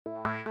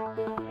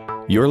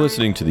You're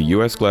listening to the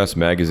U.S. Glass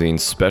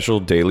Magazine's special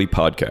daily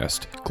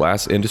podcast,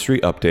 Glass Industry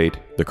Update,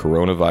 The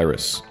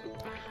Coronavirus.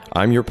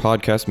 I'm your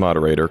podcast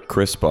moderator,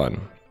 Chris Bunn.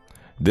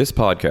 This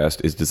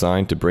podcast is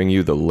designed to bring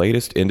you the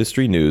latest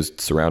industry news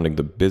surrounding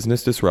the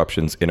business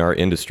disruptions in our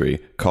industry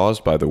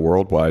caused by the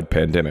worldwide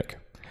pandemic.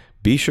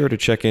 Be sure to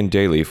check in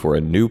daily for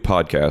a new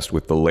podcast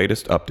with the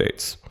latest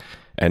updates.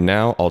 And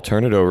now I'll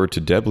turn it over to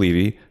Deb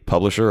Levy,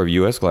 publisher of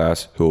U.S.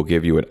 Glass, who will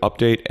give you an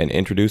update and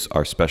introduce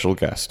our special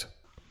guest.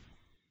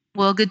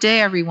 Well, good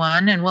day,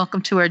 everyone, and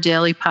welcome to our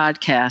daily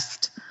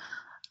podcast.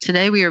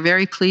 Today, we are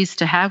very pleased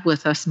to have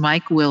with us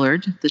Mike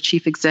Willard, the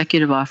Chief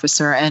Executive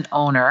Officer and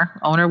owner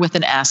with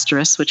an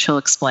asterisk, which he'll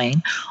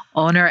explain,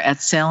 owner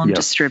at Salem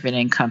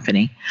Distributing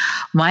Company.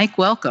 Mike,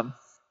 welcome.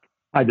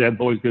 Hi, Deb.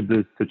 Always good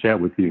to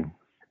chat with you.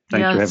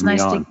 Thanks for having me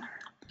on.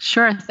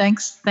 Sure.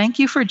 Thanks. Thank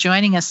you for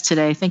joining us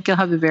today. I think you'll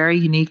have a very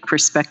unique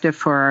perspective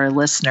for our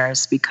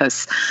listeners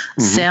because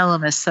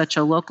Salem is such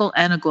a local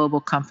and a global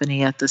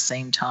company at the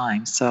same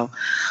time. So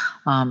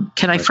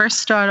can I first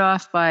start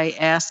off by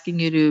asking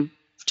you to,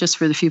 just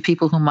for the few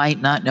people who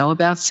might not know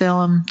about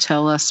Salem,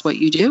 tell us what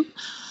you do?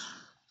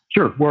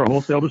 Sure. We're a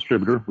wholesale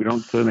distributor. We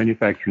don't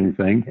manufacture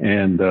anything.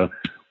 And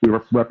we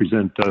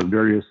represent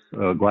various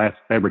glass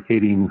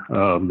fabricating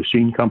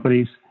machine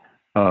companies,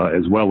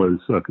 as well as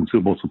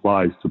consumable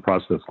supplies to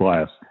process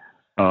glass.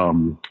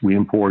 We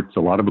import a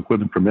lot of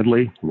equipment from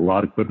Italy, a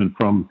lot of equipment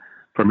from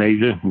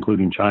Asia,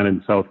 including China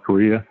and South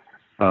Korea.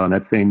 And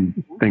that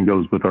same thing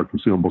goes with our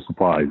consumable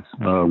supplies.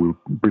 We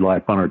rely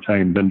upon our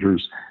Italian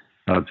vendors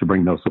to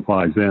bring those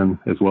supplies in,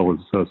 as well as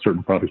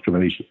certain products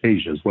from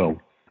Asia as well.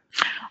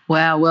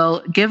 Wow.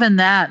 Well, given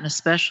that, and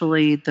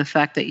especially the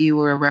fact that you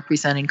were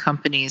representing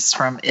companies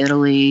from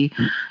Italy,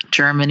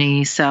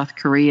 Germany, South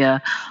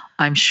Korea,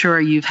 I'm sure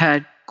you've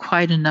had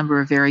quite a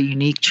number of very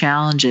unique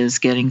challenges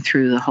getting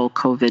through the whole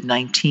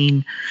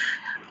COVID-19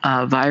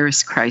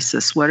 virus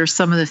crisis. What are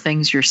some of the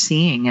things you're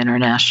seeing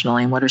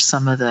internationally, and what are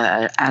some of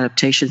the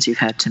adaptations you've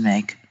had to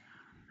make?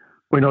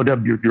 Well, no,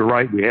 Deb, you're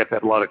right. We have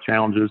had a lot of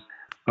challenges.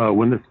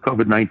 When this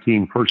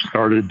COVID-19 first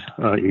started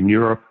in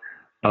Europe,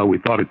 we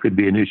thought it could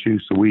be an issue,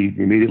 so we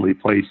immediately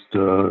placed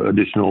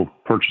additional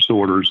purchase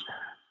orders.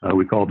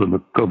 We called them the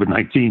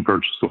COVID-19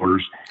 purchase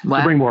orders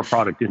to bring more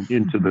product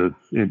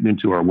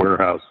into our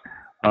warehouse.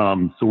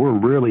 So we're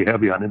really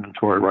heavy on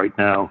inventory right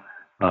now.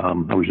 I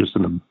was just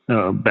in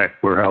the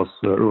back warehouse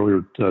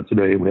earlier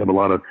today, and we have a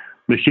lot of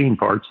machine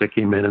parts that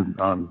came in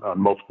on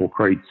multiple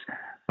crates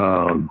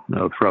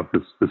throughout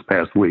this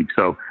past week.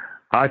 So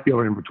I feel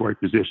our inventory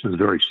position is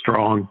very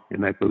strong,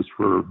 and that goes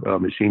for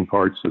machine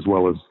parts as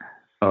well as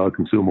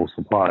consumable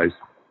supplies.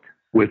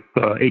 With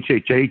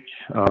HHH,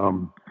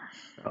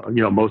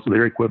 most of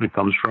their equipment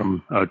comes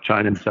from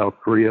China and South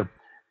Korea.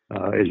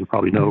 As you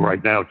probably know,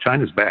 right now,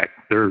 China's back.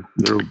 They're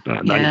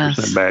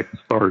 90% back as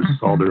far as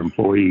all their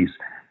employees.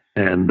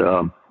 And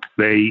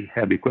they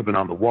have equipment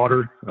on the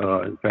water.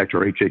 In fact,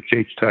 our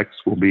HHH techs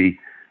will be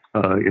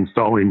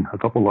installing a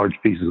couple large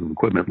pieces of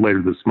equipment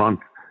later this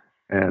month.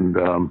 And,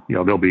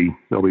 they'll be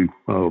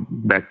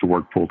back to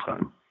work full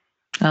time.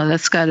 Oh,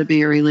 that's got to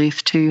be a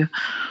relief to you.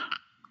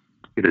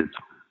 It is.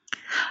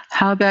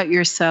 How about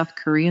your South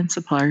Korean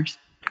suppliers?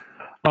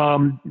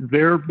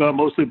 They're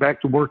mostly back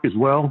to work as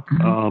well.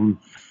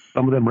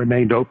 Some of them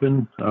remained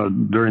open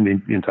during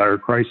the entire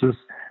crisis.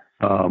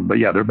 But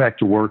yeah, they're back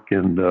to work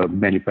and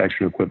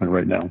manufacturing equipment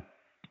right now.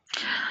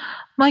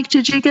 Mike,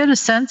 did you get a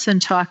sense in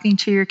talking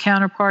to your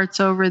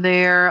counterparts over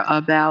there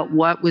about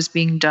what was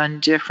being done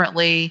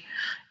differently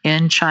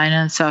in China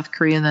and South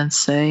Korea than,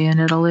 say, in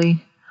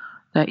Italy,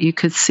 that you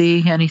could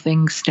see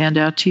anything stand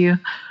out to you?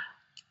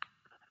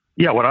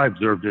 Yeah, what I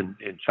observed in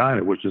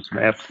China was just an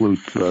absolute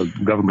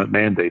government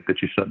mandate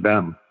that you shut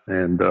down.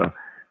 And,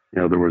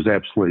 there was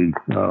absolutely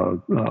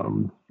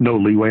no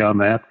leeway on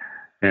that.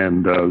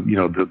 And,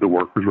 the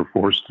workers were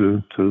forced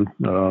to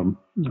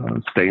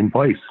stay in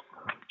place,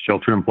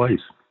 shelter in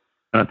place.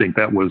 And I think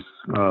that was,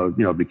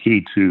 the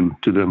key to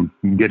them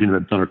getting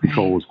that under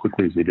control as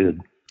quickly as they did.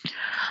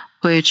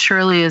 Well, it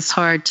surely is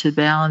hard to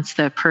balance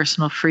that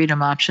personal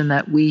freedom option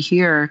that we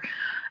here,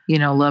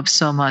 love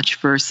so much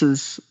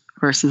versus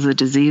a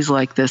disease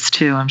like this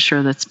too. I'm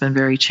sure that's been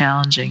very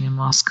challenging in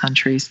most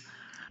countries.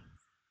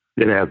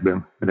 It has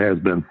been.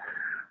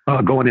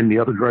 Going in the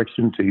other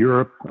direction to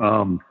Europe,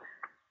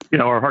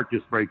 our heart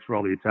just breaks for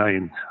all the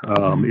Italians.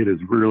 It is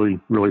really,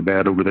 really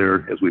bad over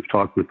there. As we've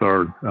talked with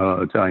our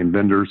Italian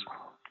vendors,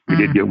 we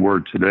did get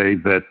word today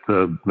that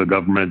the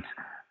government,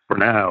 for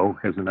now,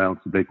 has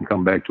announced that they can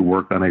come back to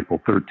work on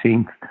April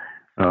 13th.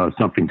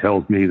 Something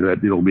tells me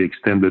that it'll be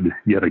extended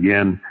yet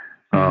again.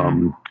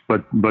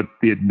 But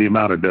the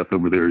amount of death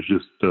over there is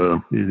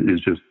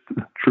just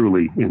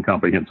truly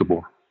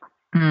incomprehensible.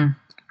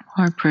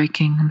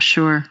 Heartbreaking, I'm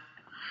sure.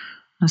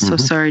 I'm so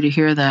sorry to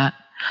hear that.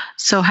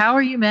 So how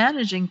are you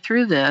managing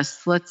through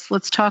this?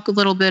 Let's talk a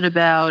little bit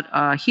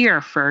about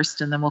here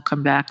first, and then we'll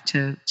come back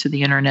to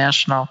the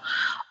international.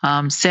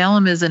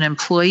 Salem is an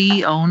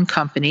employee-owned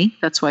company.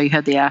 That's why you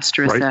had the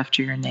asterisk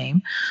after your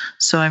name.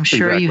 So I'm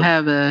sure you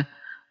have a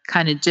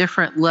kind of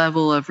different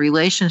level of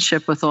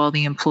relationship with all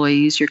the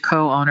employees, your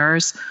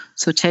co-owners.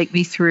 So take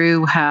me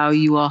through how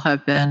you all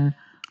have been,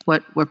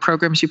 what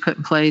programs you put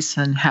in place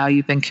and how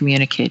you've been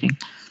communicating.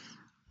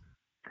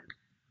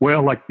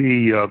 Well, like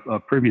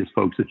the previous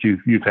folks that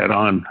you've had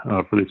on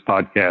for this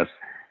podcast,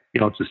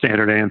 it's a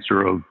standard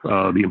answer of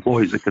the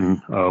employees that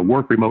can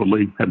work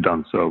remotely have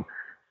done so.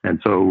 And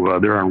so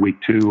they're on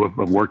week 2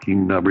 of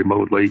working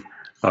remotely.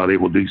 They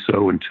will do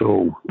so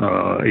until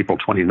April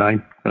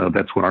 29th.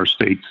 That's when our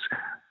state's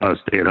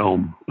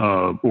stay-at-home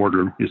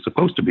order is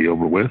supposed to be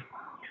over with.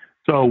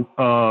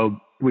 So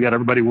we got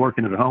everybody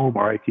working at home.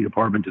 Our IT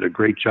department did a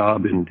great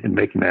job in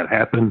making that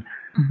happen.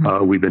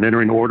 Mm-hmm. We've been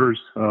entering orders,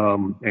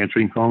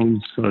 answering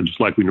phones, just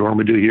like we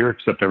normally do here,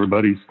 except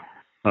everybody's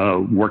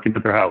working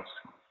at their house.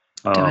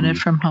 Doing it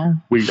from home.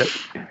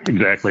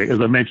 Exactly. As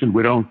I mentioned,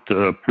 we don't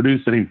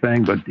produce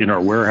anything, but in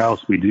our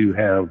warehouse, we do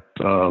have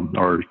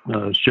our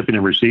shipping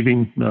and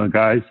receiving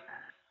guys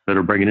that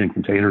are bringing in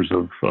containers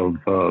of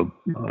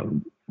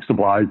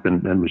supplies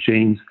and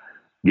machines,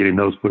 getting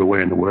those put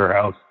away in the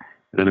warehouse.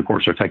 And then, of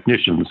course, our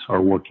technicians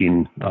are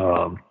working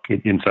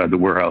inside the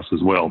warehouse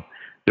as well.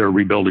 They're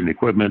rebuilding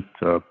equipment,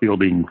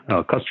 fielding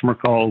customer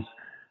calls,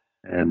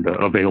 and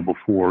available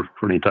for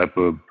any type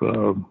of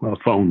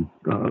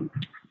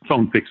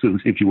phone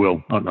fixes, if you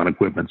will, on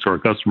equipment. So our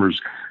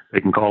customers,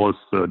 they can call us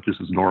just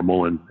as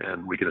normal, and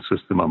we can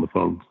assist them on the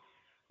phone.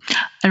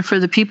 And for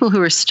the people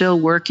who are still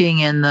working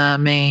in the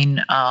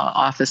main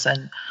office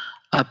and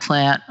a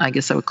plant, I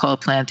guess I would call a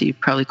plant, that you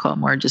probably call it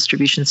more a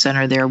distribution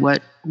center there,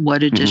 what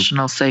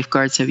additional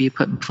safeguards have you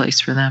put in place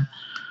for them?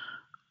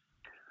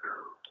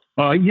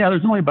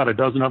 There's only about a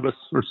dozen of us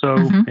or so.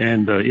 Mm-hmm.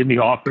 And in the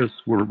office,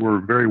 we're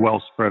very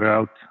well spread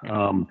out.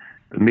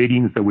 The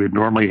meetings that we would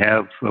normally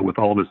have with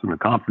all of us in the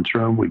conference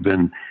room, we've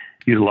been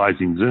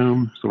utilizing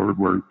Zoom, so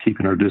we're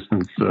keeping our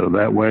distance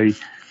that way.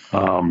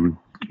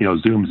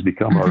 Zoom's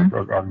become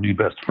our new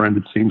best friend,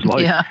 it seems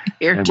like. Yeah,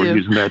 here and too. We're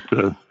using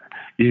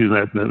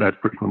that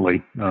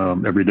frequently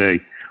every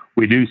day.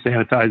 We do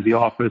sanitize the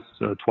office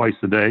twice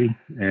a day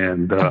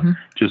and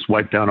just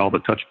wipe down all the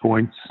touch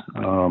points.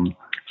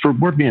 So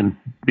we're being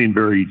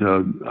very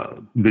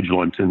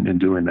vigilant in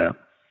doing that.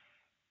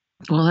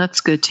 Well, that's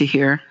good to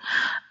hear.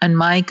 And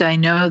Mike, I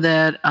know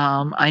that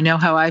I know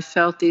how I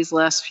felt these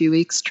last few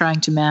weeks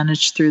trying to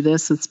manage through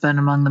this. It's been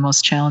among the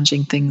most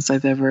challenging things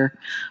I've ever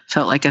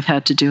felt like I've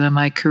had to do in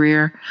my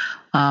career.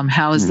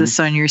 How is this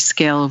on your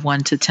scale of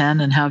 1 to 10,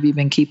 and how have you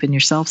been keeping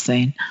yourself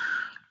sane?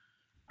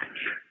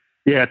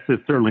 Yeah,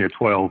 it's certainly a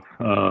 12.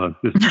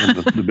 This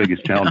is the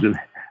biggest challenge.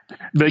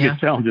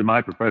 Challenge in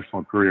my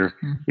professional career.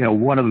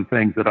 One of the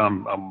things that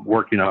I'm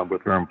working on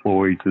with our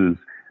employees is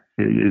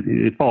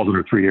it falls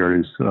under 3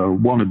 areas.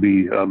 One would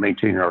be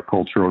maintaining our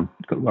culture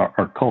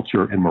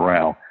and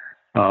morale.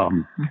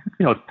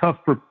 It's tough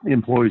for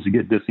employees to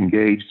get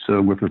disengaged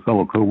with their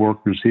fellow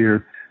coworkers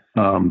here.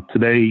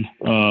 Today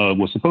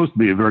was supposed to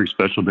be a very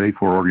special day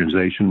for our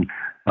organization.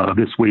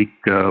 This week,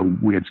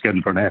 we had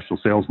scheduled our national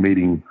sales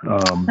meeting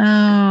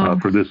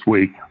for this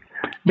week.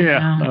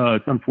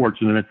 It's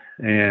unfortunate,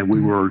 and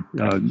we were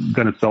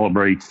going to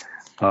celebrate,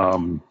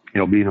 being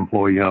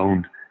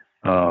employee-owned.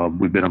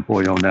 We've been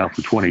employee-owned now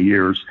for 20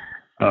 years.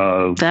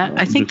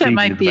 I think that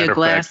might be a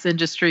glass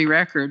industry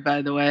record,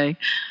 by the way.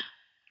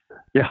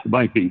 Yeah, it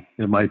might be.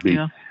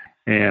 Yeah.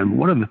 And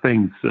one of the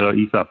things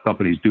ESOP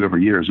companies do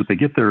every year is that they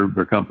get their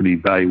company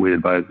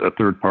evaluated by a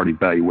third-party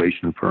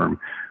valuation firm.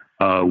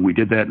 We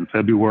did that in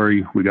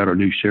February. We got our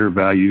new share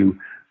value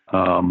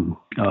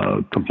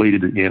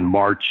completed in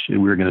March,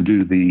 and we were going to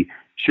do the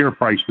share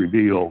price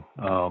reveal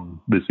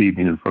this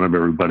evening in front of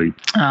everybody.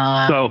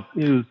 So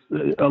it was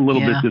a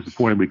little bit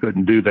disappointing we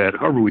couldn't do that.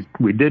 However,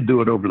 we did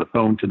do it over the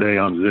phone today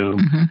on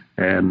Zoom,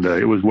 and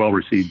it was well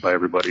received by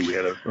everybody. We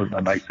had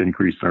a nice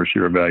increase in our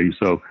share value.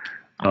 So,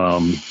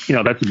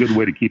 that's a good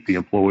way to keep the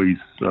employees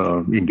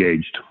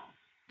engaged.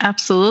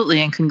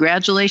 Absolutely. And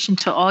congratulations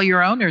to all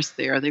your owners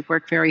there. They've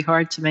worked very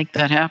hard to make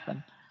that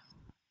happen.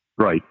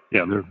 Right.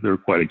 Yeah, they're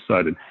quite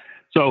excited.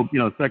 So,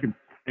 the second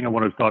thing I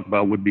wanted to talk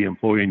about would be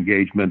employee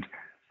engagement.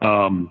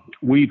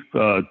 We've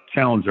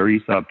challenged our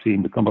ESOP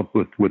team to come up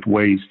with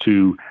ways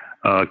to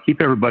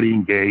keep everybody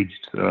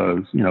engaged,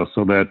 so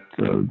that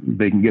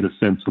they can get a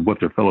sense of what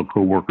their fellow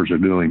coworkers are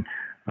doing.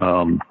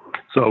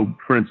 So,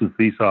 for instance,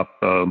 the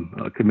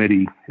ESOP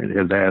committee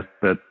has asked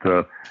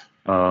that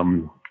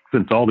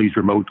since all these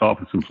remote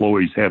office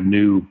employees have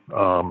new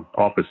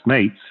office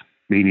mates,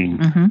 meaning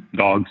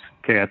dogs,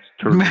 cats,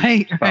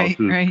 turtles,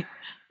 spouses,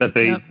 that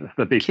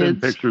they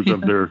send pictures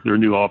of their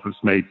new office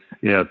mates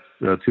to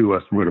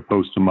us, and we're going to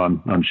post them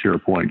on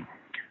SharePoint.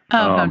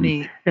 How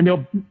neat. And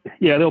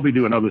they'll be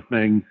doing other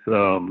things,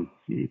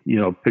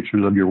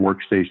 pictures of your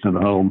workstation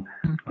at home,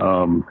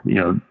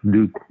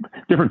 do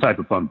different type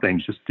of fun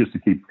things just to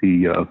keep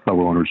the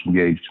fellow owners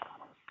engaged.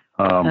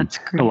 That's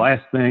great. The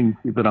last thing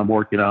that I'm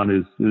working on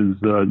is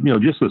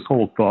just this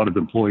whole thought of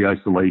employee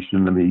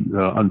isolation and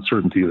the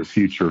uncertainty of the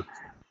future.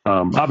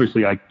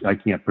 Obviously, I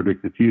can't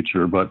predict the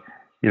future, but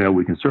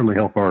we can certainly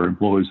help our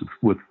employees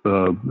with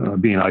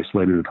being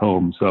isolated at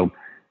home. So,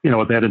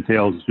 what that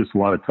entails is just a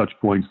lot of touch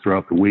points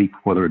throughout the week,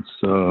 whether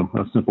it's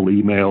a simple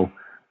email,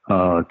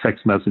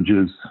 text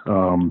messages,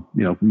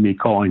 me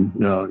calling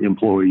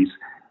employees.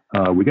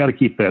 We got to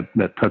keep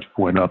that touch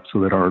point up so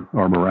that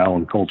our morale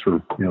and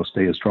culture,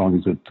 stay as strong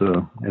as it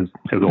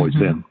has always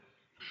been.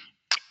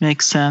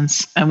 Makes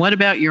sense. And what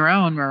about your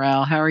own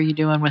morale? How are you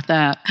doing with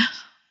that?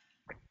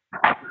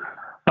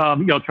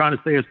 Trying to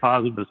stay as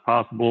positive as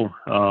possible.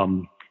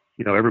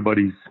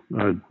 Everybody's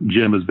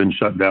gym has been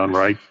shut down,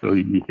 right? So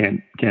you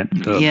can't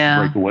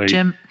break away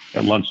gym,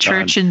 at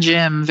lunchtime. Church and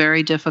gym,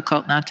 very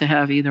difficult not to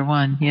have either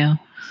one. Yeah.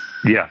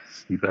 Yeah,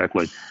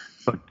 exactly.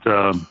 But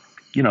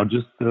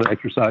just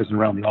exercising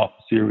around the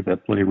office here. We've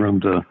got plenty of room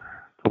to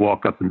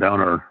walk up and down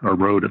our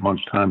road at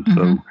lunchtime.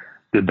 So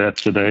did that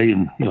today,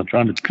 and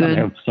trying to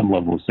have some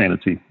level of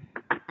sanity.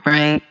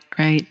 Right.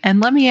 And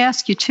let me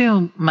ask you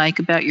too, Mike,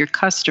 about your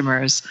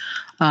customers,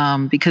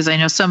 because I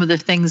know some of the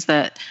things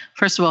that,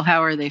 first of all,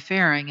 how are they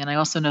faring? And I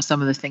also know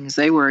some of the things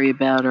they worry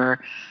about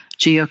are,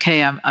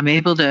 okay, I'm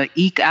able to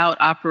eke out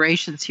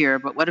operations here,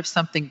 but what if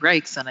something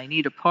breaks and I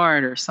need a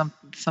part or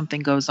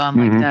something goes on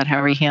like that? How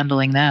are you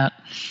handling that?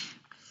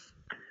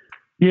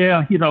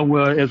 Yeah,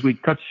 as we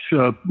touch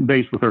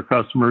base with our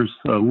customers,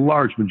 a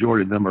large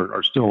majority of them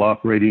are still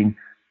operating.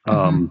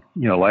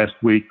 Last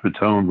week the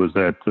tone was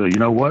that,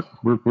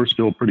 we're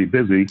still pretty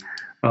busy.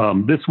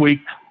 This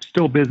week,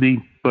 still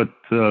busy, but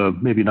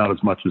maybe not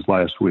as much as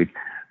last week.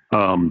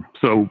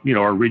 So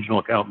our regional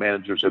account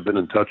managers have been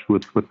in touch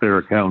with their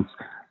accounts,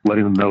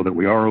 letting them know that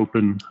we are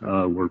open.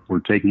 We're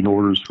taking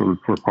orders for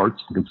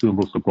parts and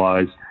consumable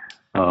supplies.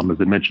 As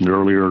I mentioned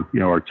earlier,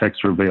 our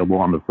techs are available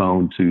on the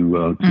phone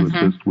to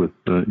assist with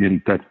any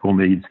technical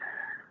needs.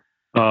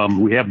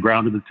 We have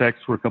grounded the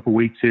techs for a couple of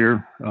weeks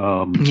here.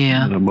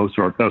 Most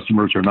of our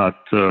customers are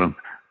not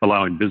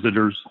allowing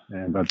visitors,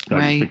 and I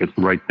think it's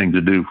the right thing to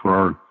do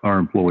for our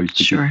employees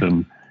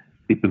to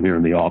keep them here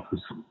in the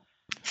office.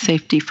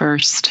 Safety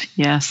first,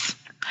 yes.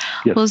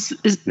 Well,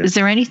 is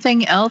there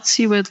anything else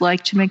you would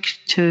like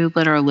to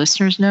let our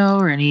listeners know,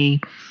 or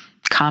any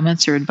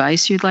comments or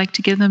advice you'd like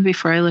to give them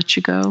before I let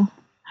you go?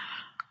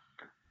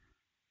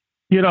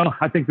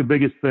 I think the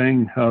biggest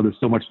thing, there's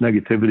so much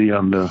negativity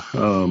on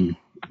the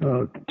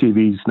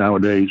TVs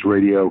nowadays,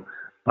 radio.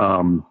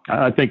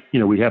 I think,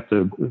 we have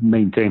to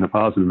maintain a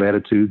positive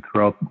attitude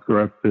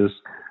throughout this.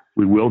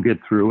 We will get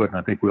through it. And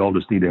I think we all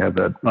just need to have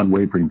that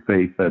unwavering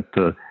faith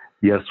that,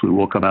 yes, we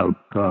will come out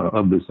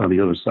of this on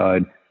the other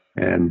side,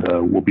 and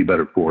we'll be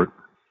better for it.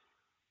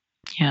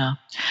 Yeah.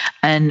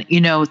 And,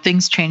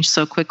 things change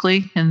so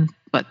quickly in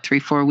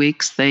 3-4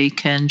 weeks. They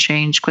can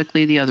change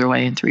quickly the other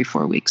way in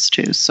 3-4 weeks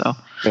too. So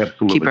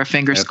keep our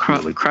fingers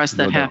crossed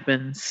that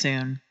happens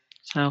soon.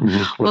 So,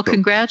 well,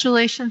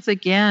 congratulations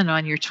again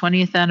on your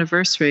 20th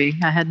anniversary.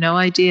 I had no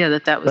idea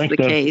that was the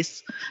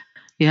case.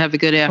 You have a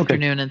good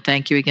afternoon, and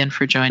thank you again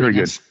for joining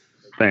us.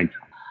 Very good. Thanks.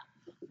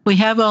 We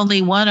have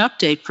only one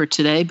update for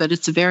today, but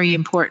it's a very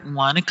important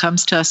one. It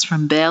comes to us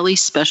from Bailey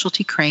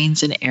Specialty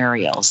Cranes and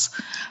Aerials.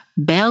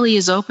 Bailey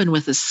is open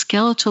with a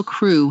skeletal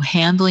crew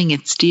handling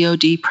its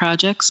DoD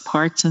projects,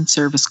 parts, and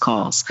service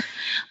calls.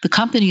 The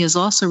company has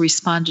also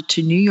responded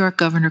to New York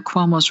Governor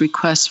Cuomo's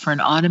request for an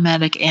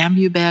automatic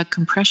AmbuBag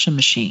compression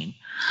machine.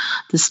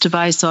 This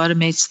device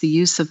automates the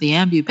use of the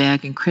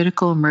AmbuBag in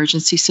critical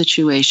emergency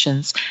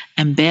situations,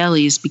 and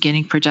Bailey is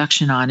beginning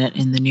production on it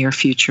in the near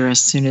future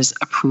as soon as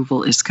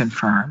approval is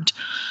confirmed.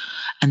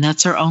 And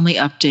that's our only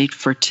update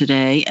for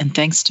today, and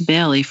thanks to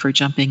Bailey for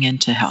jumping in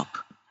to help.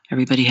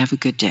 Everybody have a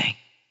good day.